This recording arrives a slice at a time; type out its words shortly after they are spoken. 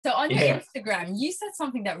on your Instagram, you said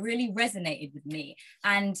something that really resonated with me.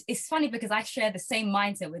 And it's funny because I share the same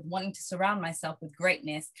mindset with wanting to surround myself with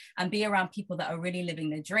greatness and be around people that are really living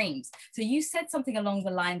their dreams. So you said something along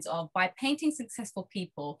the lines of, by painting successful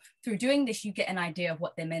people, through doing this, you get an idea of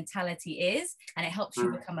what their mentality is, and it helps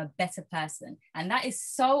you become a better person. And that is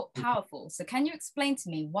so powerful. So can you explain to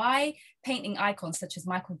me why painting icons such as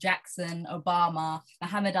Michael Jackson, Obama,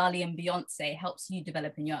 Muhammad Ali, and Beyonce helps you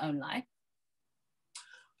develop in your own life?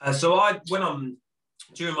 When I'm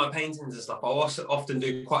doing my paintings and stuff, I also often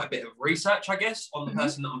do quite a bit of research, I guess, on the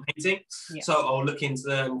person that I'm painting. Yeah. So I'll look into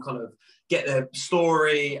them, kind of get their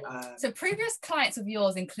story. So previous clients of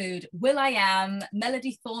yours include WILL.I.AM,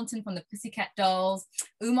 Melody Thornton from the Pussycat Dolls,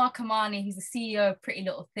 Umar Kamani, who's the CEO of Pretty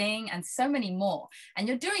Little Thing, and so many more. And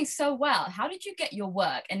you're doing so well. How did you get your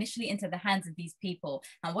work initially into the hands of these people?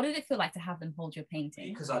 And what did it feel like to have them hold your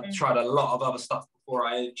painting? Because I tried a lot of other stuff before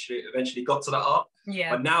I eventually got to that art.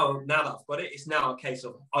 Yeah. But now that I've got it, it's now a case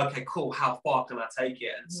of, okay, cool, how far can I take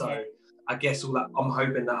it? And so I guess all that, I'm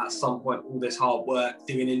hoping that at some point, all this hard work,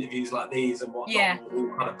 doing interviews like these and whatnot,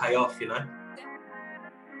 will kind of pay off, you know?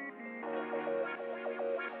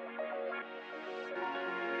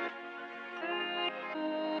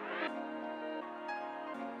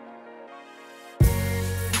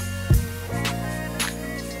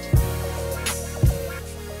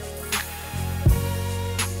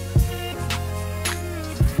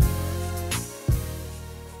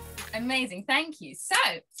 Amazing, thank you. So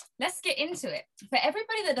let's get into it. For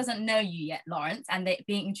everybody that doesn't know you yet, Laurence, and they're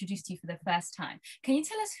being introduced to you for the first time, can you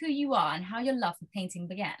tell us who you are and how your love for painting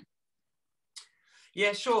began?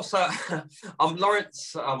 Yeah, sure. So I'm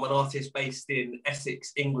Laurence. I'm an artist based in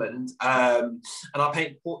Essex, England, and I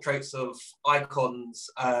paint portraits of icons.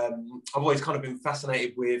 I've always kind of been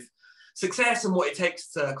fascinated with success and what it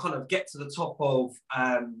takes to kind of get to the top of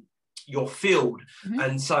your field.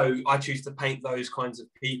 And so I choose to paint those kinds of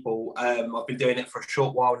people. I've been doing it for a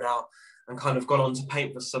short while now and kind of gone on to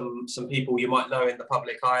paint for some people you might know in the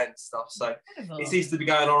public eye and stuff. So it seems to be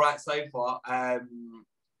going all right so far. And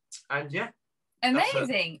yeah.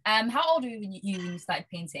 Amazing. How old were you when you started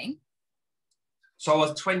painting? So I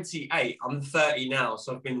was 28. I'm 30 now.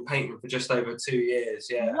 So I've been painting for just over 2 years.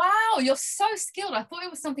 Yeah. Wow, you're so skilled. I thought it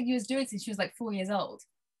was something you was doing since you was like 4 years old.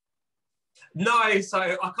 No, so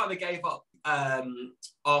I kind of gave up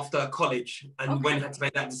after college and when I had to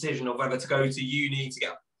make that decision of whether to go to uni to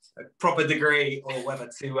get a proper degree or whether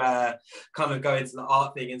to kind of go into the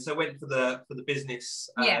art thing. And so I went for the business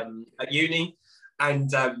at uni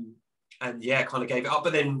and yeah, kind of gave it up.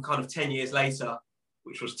 But then kind of 10 years later,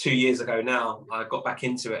 which was 2 years ago now, I got back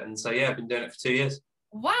into it. And so, yeah, I've been doing it for 2 years.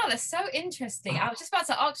 Wow, that's so interesting. I was just about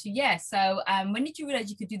to ask you, so when did you realize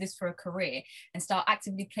you could do this for a career and start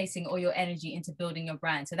actively placing all your energy into building your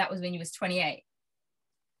brand? So that was when you was 28.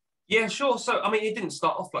 Yeah, sure. So, I mean, it didn't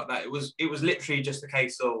start off like that. It was literally just a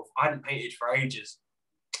case of I hadn't painted for ages.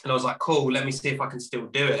 And I was like, cool, let me see if I can still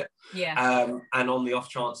do it. Yeah. And on the off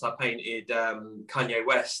chance, I painted Kanye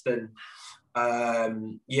West. And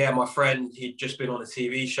yeah, my friend, he'd just been on a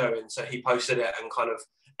TV show. And so he posted it. And kind of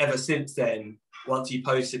ever since then, once he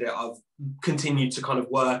posted it, I've continued to kind of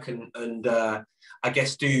work and I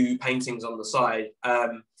guess do paintings on the side.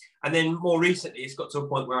 And then more recently, it's got to a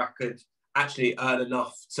point where I could actually earn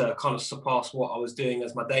enough to kind of surpass what I was doing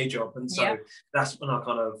as my day job. And so that's when I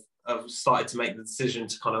kind of started to make the decision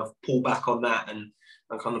to kind of pull back on that and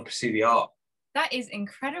kind of pursue the art. That is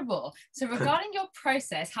incredible. So regarding your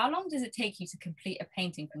process, how long does it take you to complete a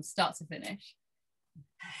painting from start to finish?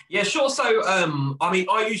 Yeah, sure. So, I mean,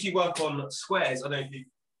 I usually work on squares. I don't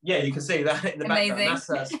know, you can see that in the background. That's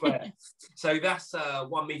a square. So that's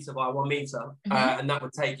 1 meter by 1 meter. And that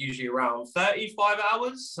would take usually around 35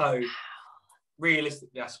 hours. So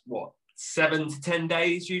realistically, that's what, 7 to 10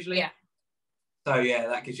 days usually? Yeah. So yeah,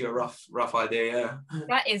 that gives you a rough idea, yeah.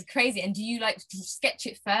 That is crazy. And do you like to sketch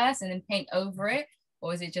it first and then paint over it?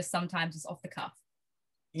 Or is it just sometimes just off the cuff?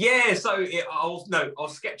 Yeah, so I'll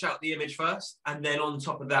sketch out the image first, and then on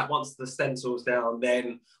top of that, once the stencil's down,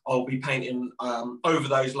 then I'll be painting over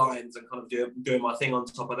those lines and kind of doing my thing on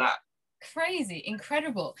top of that. Crazy,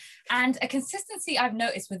 incredible. And a consistency I've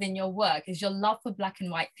noticed within your work is your love for black and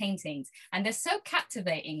white paintings, and they're so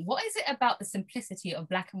captivating. What is it about the simplicity of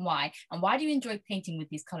black and white, and why do you enjoy painting with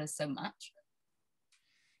these colors so much?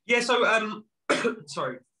 Yeah, so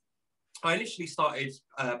sorry. I initially started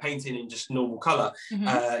painting in just normal colour, you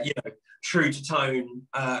know, true to tone,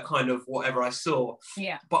 kind of whatever I saw.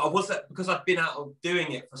 Yeah. But because I'd been out of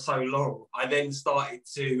doing it for so long, I then started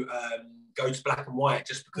to go to black and white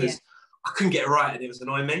just because I couldn't get it right and it was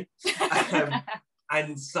annoying me.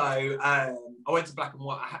 And so I went to black and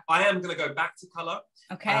white. I am going to go back to color.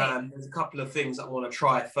 Okay. There's a couple of things I want to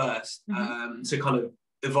try first to kind of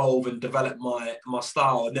evolve and develop my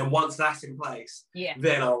style. And then once that's in place,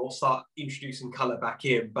 then I will start introducing color back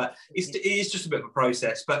in. But it is just a bit of a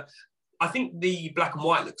process. But I think the black and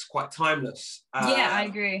white looks quite timeless. Yeah, I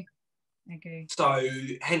agree. So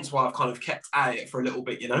hence why I've kind of kept at it for a little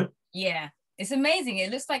bit, you know? Yeah. It's amazing.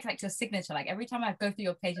 It looks like your signature. Like every time I go through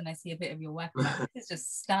your page and I see a bit of your work, it's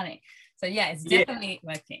just stunning. So yeah, it's definitely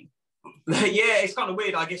working. Yeah, it's kind of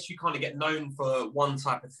weird. I guess you kind of get known for one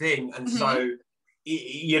type of thing. And so,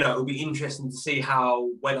 you know, it'll be interesting to see how,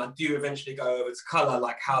 when I do eventually go over to color,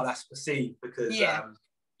 like how that's perceived. Because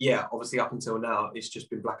obviously up until now, it's just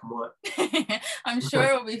been black and white. I'm sure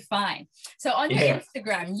it'll be fine. So on your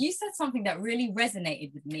Instagram, you said something that really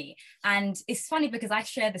resonated with me. And it's funny because I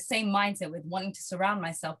share the same mindset with wanting to surround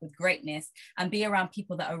myself with greatness and be around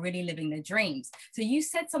people that are really living their dreams. So you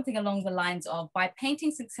said something along the lines of, by painting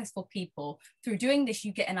successful people, through doing this,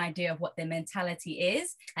 you get an idea of what their mentality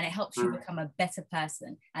is, and it helps you become a better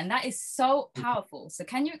person. And that is so powerful. So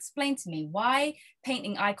can you explain to me why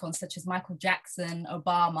painting icons such as Michael Jackson,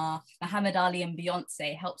 Obama, Muhammad Ali, and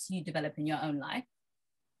Beyonce helps you develop in your own life?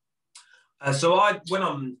 So when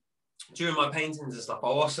I'm doing my paintings and stuff, I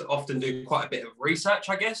also often do quite a bit of research,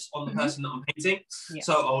 I guess, on the person that I'm painting.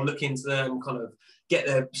 So I'll look into them, kind of get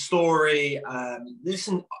their story.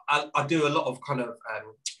 Listen, I do a lot of kind of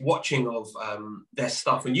watching of their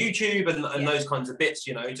stuff on YouTube and those kinds of bits,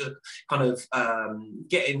 you know, to kind of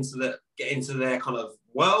get into their kind of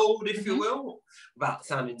world, if you will, without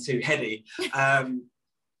sounding too heady.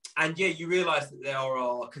 And yeah, you realise that there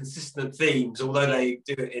are consistent themes, although they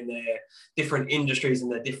do it in their different industries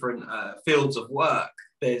and their different fields of work.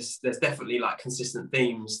 There's definitely like consistent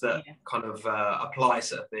themes that kind of apply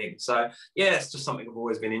certain things. So yeah, it's just something I've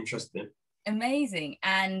always been interested in. Amazing.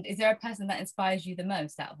 And is there a person that inspires you the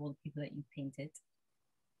most out of all the people that you've painted?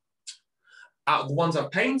 Out of the ones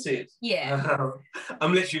I've painted? Yeah.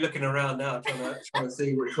 I'm literally looking around now trying to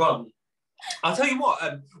see which one. I'll tell you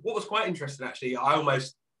what was quite interesting actually,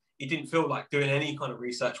 it didn't feel like doing any kind of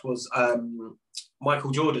research, was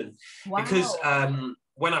Michael Jordan. Wow. Because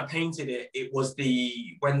when I painted it, it was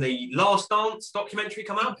when the Last Dance documentary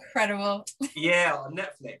came out. Incredible. Yeah, on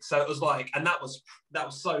Netflix. So it was like, and that was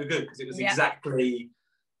so good because it was exactly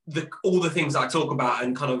all the things that I talk about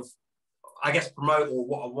and kind of, I guess, promote, or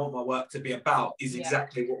what I want my work to be about is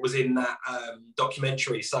exactly what was in that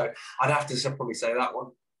documentary. So I'd have to probably say that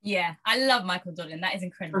one. Yeah, I love Michael Jordan. That is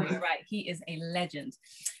incredible. You're right. He is a legend.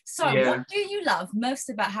 So what do you love most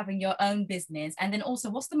about having your own business? And then also,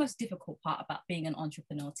 what's the most difficult part about being an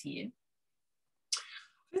entrepreneur to you?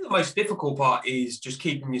 I think the most difficult part is just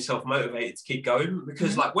keeping yourself motivated to keep going,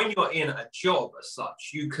 because like when you're in a job as such,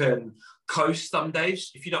 you can coast some days.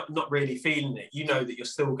 If you're not really feeling it, you know that you're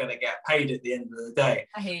still going to get paid at the end of the day.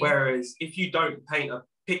 Whereas if you don't paint a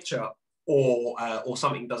picture or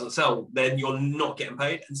something doesn't sell, then you're not getting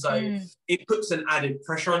paid, and so it puts an added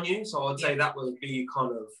pressure on you. So I'd say that will be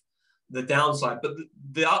kind of the downside, but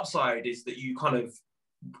the upside is that you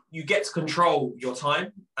get to control your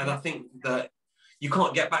time, and I think that you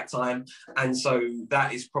can't get back time, and so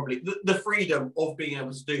that is probably the freedom of being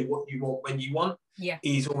able to do what you want when you want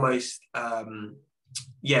is almost I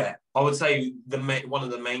would say one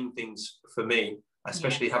of the main things for me,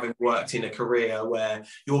 especially having worked in a career where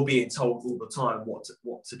you're being told all the time what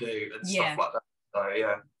to do and stuff like that. So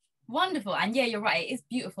yeah. Wonderful. And yeah, you're right, it is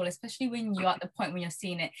beautiful, especially when you're at the point when you're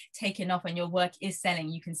seeing it taking off and your work is selling.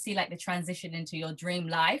 You can see like the transition into your dream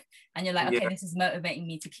life, and you're like, okay, this is motivating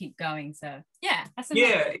me to keep going. So yeah, that's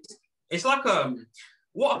amazing. It's like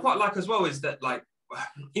what I quite like as well is that, like,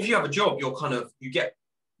 if you have a job, you get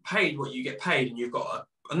paid what you get paid, and you've got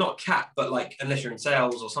a not a cap, but like, unless you're in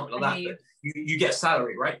sales or something like that, you get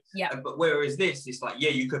salary, right? Yeah. But whereas this, it's like,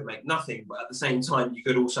 you could make nothing, but at the same time, you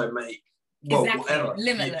could also make whatever.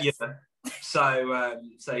 Limitless. So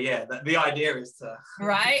yeah, the idea is to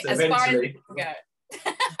as far as it can go.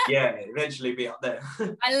 Eventually be up there.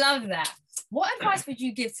 I love that. What advice would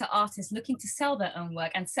you give to artists looking to sell their own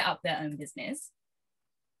work and set up their own business?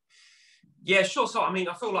 Yeah, sure. So, I mean,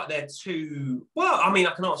 I feel like they're too... Well, I mean,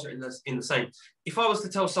 I can answer it in the same. If I was to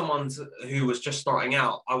tell someone who was just starting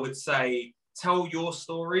out, I would say, tell your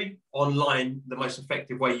story online the most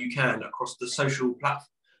effective way you can across the social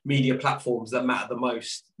media platforms that matter the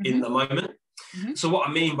most in the moment. So what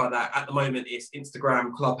I mean by that at the moment is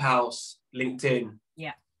Instagram, Clubhouse, LinkedIn,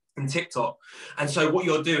 and TikTok. And so what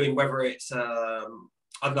you're doing, whether it's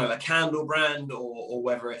I don't know, a candle brand or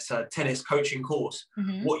whether it's a tennis coaching course,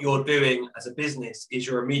 what you're doing as a business is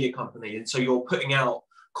you're a media company. And so you're putting out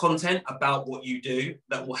content about what you do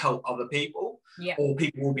that will help other people, yeah, or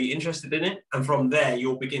people will be interested in it, and from there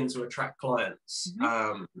you'll begin to attract clients.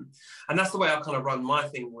 And that's the way I kind of run my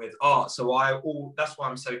thing with art. So that's why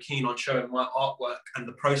I'm so keen on showing my artwork and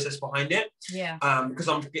the process behind it. Yeah. Because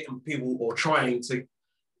I'm getting people, or trying to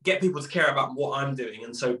get people to care about what I'm doing,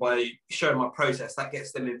 and so by showing my process, that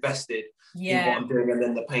gets them invested in what I'm doing, and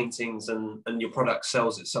then the paintings and your product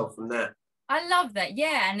sells itself from there. I love that.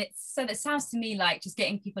 Yeah. And that sounds to me like just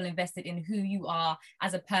getting people invested in who you are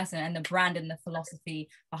as a person and the brand and the philosophy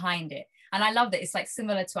behind it. And I love that it's like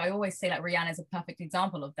similar to, I always say like Rihanna is a perfect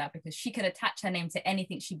example of that, because she could attach her name to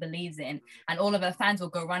anything she believes in, and all of her fans will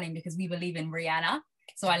go running because we believe in Rihanna.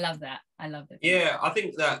 So I love that. I love that. Yeah, I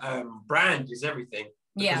think that brand is everything.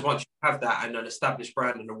 Because once you have that and an established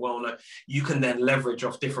brand and a well-known, you can then leverage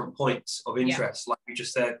off different points of interest, like you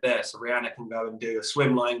just said there. So Rihanna can go and do a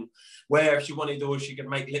swim line where if she wanted, or she can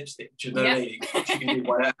make lipstick. Do you know what I mean? She can do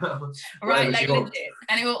whatever. Right, like legit,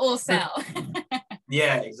 and it will all sell.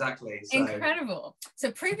 Yeah, exactly. So. Incredible.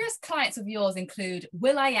 So previous clients of yours include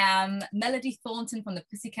Will.I.AM, Melody Thornton from the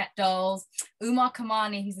Pussycat Dolls, Umar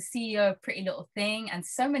Kamani, who's the CEO of Pretty Little Thing, and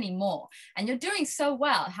so many more. And you're doing so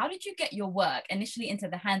well. How did you get your work initially into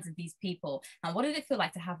the hands of these people? And what did it feel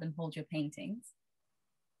like to have them hold your paintings?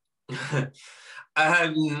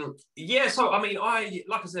 Yeah, so I mean,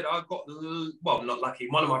 like I said, I got, well, not lucky.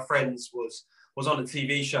 One of my friends was on a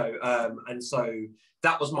TV show, and so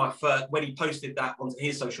that was my first. When he posted that onto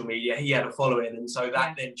his social media, he had a following, and so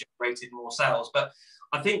that then generated more sales. But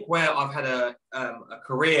I think where I've had a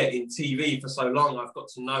career in TV for so long, I've got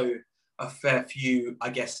to know a fair few, I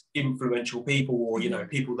guess, influential people, or you know,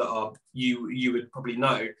 people that are you would probably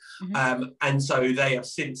know, and so they have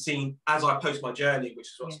since seen, as I post my journey, which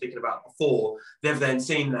is what I was speaking about before, they've then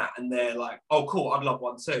seen that and they're like, oh cool, I'd love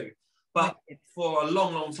one too. But for a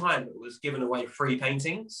long time, it was giving away free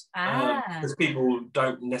paintings, because people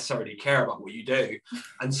don't necessarily care about what you do,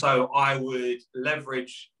 and so I would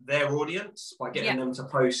leverage their audience by getting them to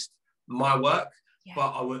post my work.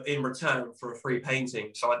 But I would, in return for a free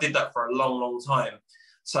painting. So I did that for a long time.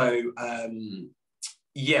 So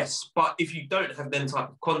yes, but if you don't have them type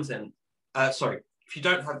of content, if you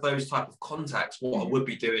don't have those type of contacts, what I would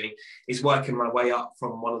be doing is working my way up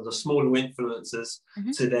from one of the smaller influencers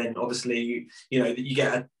to then obviously, you know, that you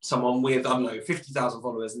get someone with, I don't know, 50,000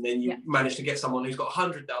 followers, and then you manage to get someone who's got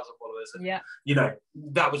 100,000 followers. And, you know,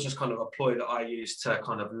 that was just kind of a ploy that I used to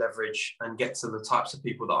kind of leverage and get to the types of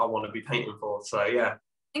people that I want to be painting for. So, yeah.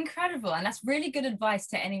 Incredible. And that's really good advice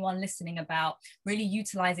to anyone listening about really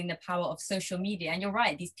utilizing the power of social media. And you're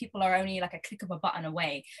right, these people are only like a click of a button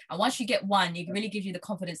away, and once you get one, it really gives you the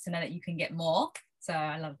confidence to know that you can get more. So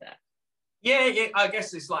I love that. Yeah, I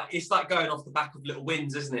guess it's like going off the back of little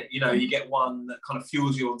wins, isn't it? You know, you get one that kind of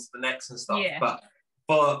fuels you onto the next and stuff.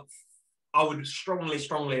 But I would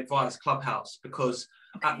strongly advise Clubhouse, because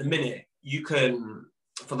at the minute you can,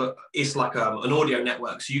 it's like an audio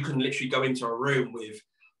network, so you can literally go into a room with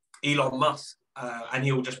Elon Musk, and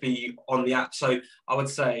he'll just be on the app. So I would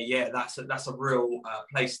say, that's a real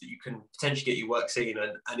place that you can potentially get your work seen,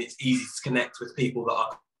 and it's easy to connect with people that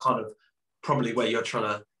are kind of probably where you're trying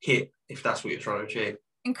to hit, if that's what you're trying to achieve.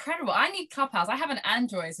 Incredible. I need Clubhouse. I have an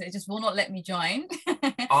Android, so it just will not let me join.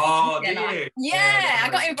 Oh, do you? I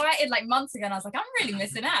got invited like months ago, and I was like, I'm really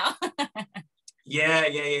missing out. Yeah.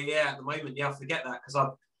 At the moment, I forget that,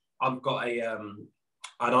 because I've got an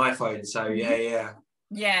iPhone, so yeah.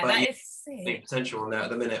 Yeah, but that is sick. Big potential on there at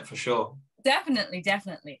the minute, for sure. Definitely.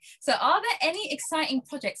 So are there any exciting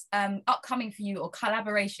projects upcoming for you, or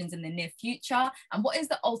collaborations in the near future? And what is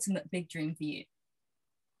the ultimate big dream for you?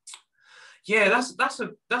 Yeah, that's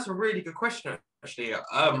a really good question, actually.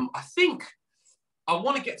 I think I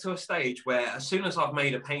want to get to a stage where, as soon as I've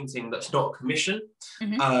made a painting that's not a commission,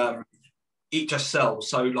 it just sells.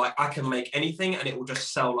 So like, I can make anything and it will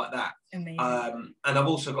just sell like that. Amazing. And I've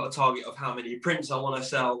also got a target of how many prints I want to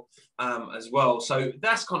sell as well. So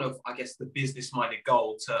that's kind of, I guess, the business-minded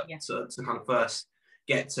goal to kind of first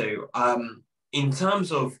get to. In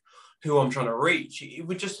terms of who I'm trying to reach, it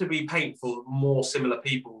would just to be paint for more similar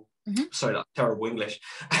people. Sorry, that's terrible English.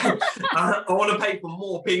 I want to paint for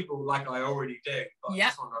more people like I already do, but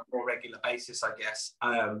just on a more regular basis, I guess,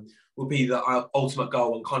 would be the ultimate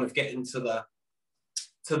goal, and kind of get into the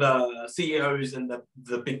CEOs and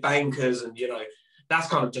the big bankers, and you know, that's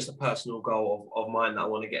kind of just a personal goal of mine that I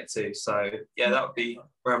want to get to. So yeah, that would be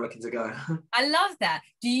where I'm looking to go. I love that.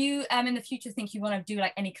 Do you in the future think you want to do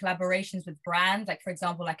like any collaborations with brands, like for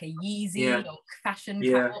example like a Yeezy or fashion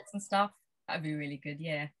catwalks and stuff? That'd be really good.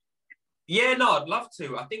 Yeah, no, I'd love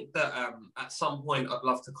to. I think that at some point I'd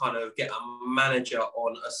love to kind of get a manager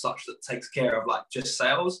on as such that takes care of like just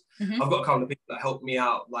sales. Mm-hmm. I've got a couple of people that help me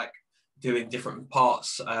out, like doing different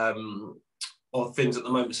parts of things at the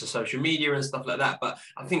moment, so social media and stuff like that. But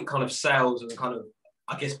I think kind of sales and kind of,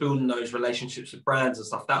 I guess, building those relationships with brands and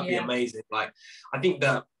stuff, that would be amazing. Like, I think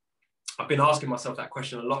that I've been asking myself that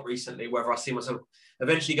question a lot recently, whether I see myself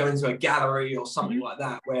eventually going to a gallery or something like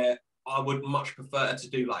that, where I would much prefer to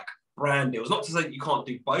do like brand deals. Not to say that you can't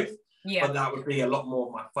do both, but that would be a lot more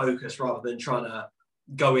of my focus rather than trying to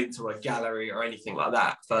go into a gallery or anything like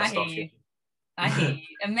that first off. I hear you.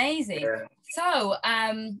 Amazing. So,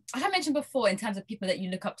 as I mentioned before, in terms of people that you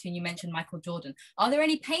look up to, and you mentioned Michael Jordan, are there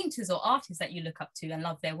any painters or artists that you look up to and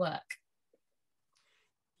love their work?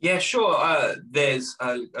 Yeah, sure. There's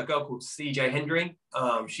a girl called CJ Hendry.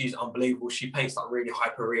 She's unbelievable. She paints like really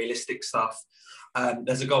hyper realistic stuff.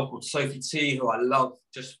 There's a girl called Sophie T, who I love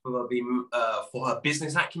just for her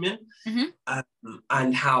business acumen,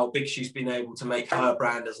 and how big she's been able to make her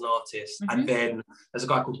brand as an artist. And then there's a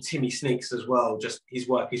guy called Timmy Sneaks as well. Just his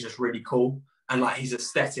work is just really cool, and like his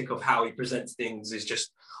aesthetic of how he presents things is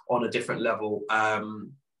just on a different level.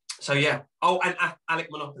 So yeah. Oh, and Alec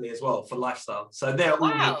Monopoly as well for lifestyle. So they're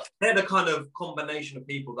they're the kind of combination of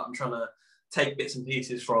people that I'm trying to take bits and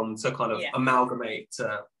pieces from to kind of amalgamate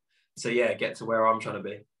to get to where I'm trying to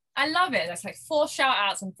be. I love it. That's like 4 shout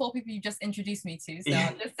outs and 4 people you just introduced me to. So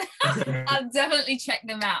I'll definitely check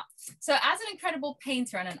them out. So as an incredible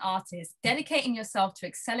painter and an artist, dedicating yourself to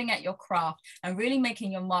excelling at your craft and really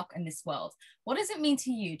making your mark in this world, what does it mean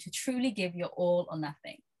to you to truly give your all or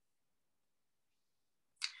nothing?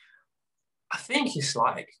 I think it's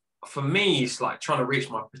like, for me, it's like trying to reach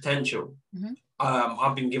my potential.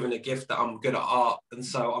 I've been given a gift that I'm good at art, and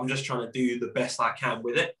so I'm just trying to do the best I can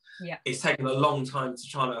with it. It's taken a long time to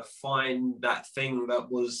try to find that thing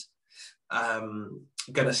that was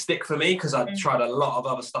going to stick for me, because I've tried a lot of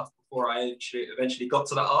other stuff before I eventually got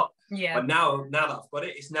to that art. But now that I've got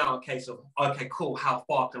it, it's now a case of, okay, cool, how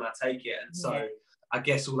far can I take it? And so I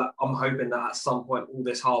guess all that, I'm hoping that at some point all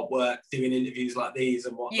this hard work, doing interviews like these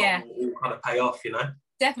and whatnot, will all kind of pay off, you know?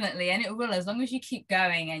 Definitely, and it will, as long as you keep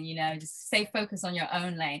going and, you know, just stay focused on your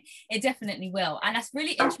own lane. It definitely will. And that's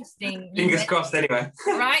really interesting. Fingers crossed anyway.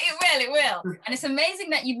 Right, it will. And it's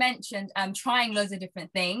amazing that you mentioned trying loads of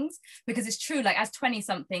different things, because it's true, like as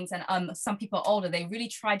 20-somethings and some people are older, they really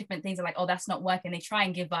try different things. They're like, oh, that's not working. They try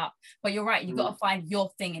and give up. But you're right, you've got to find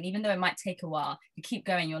your thing. And even though it might take a while, you keep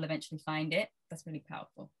going, you'll eventually find it. That's really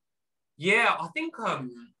powerful. Yeah, I think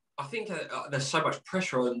there's so much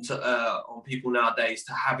pressure on people nowadays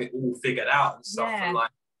to have it all figured out and stuff. And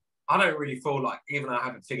like, I don't really feel like, even though I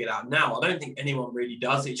haven't figured out now, I don't think anyone really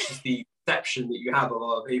does. It's just the perception that you have of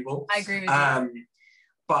other people. I agree with you.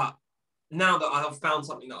 But now that I've found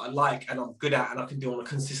something that I like and I'm good at and I can do on a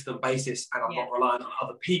consistent basis, and I'm not relying on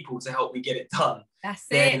other people to help me get it done,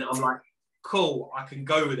 then I'm like, cool, I can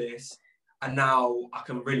go with this. And now I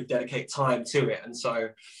can really dedicate time to it. And so,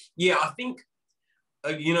 yeah, I think,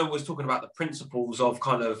 you know, was talking about the principles of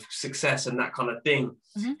kind of success and that kind of thing.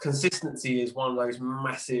 Consistency is one of those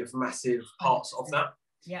massive parts of that.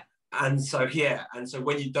 And so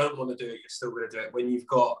when you don't want to do it, you're still going to do it. When you've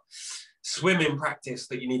got swimming practice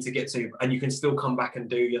that you need to get to and you can still come back and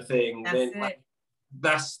do your thing,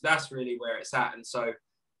 that's really where it's at. And so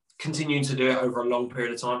continuing to do it over a long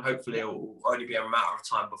period of time, hopefully it will only be a matter of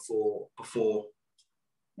time before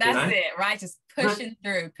that's it, right? Just pushing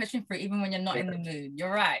through, even when you're not in the mood.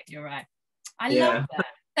 You're right. I love that.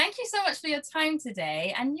 Thank you so much for your time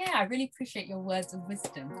today. And yeah, I really appreciate your words of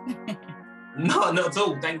wisdom. No, not at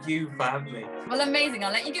all. Thank you for having me. Well, amazing.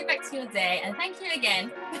 I'll let you get back to your day. And thank you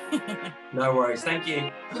again. No worries. Thank you.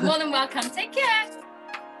 You're more than welcome. Take care.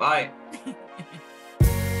 Bye.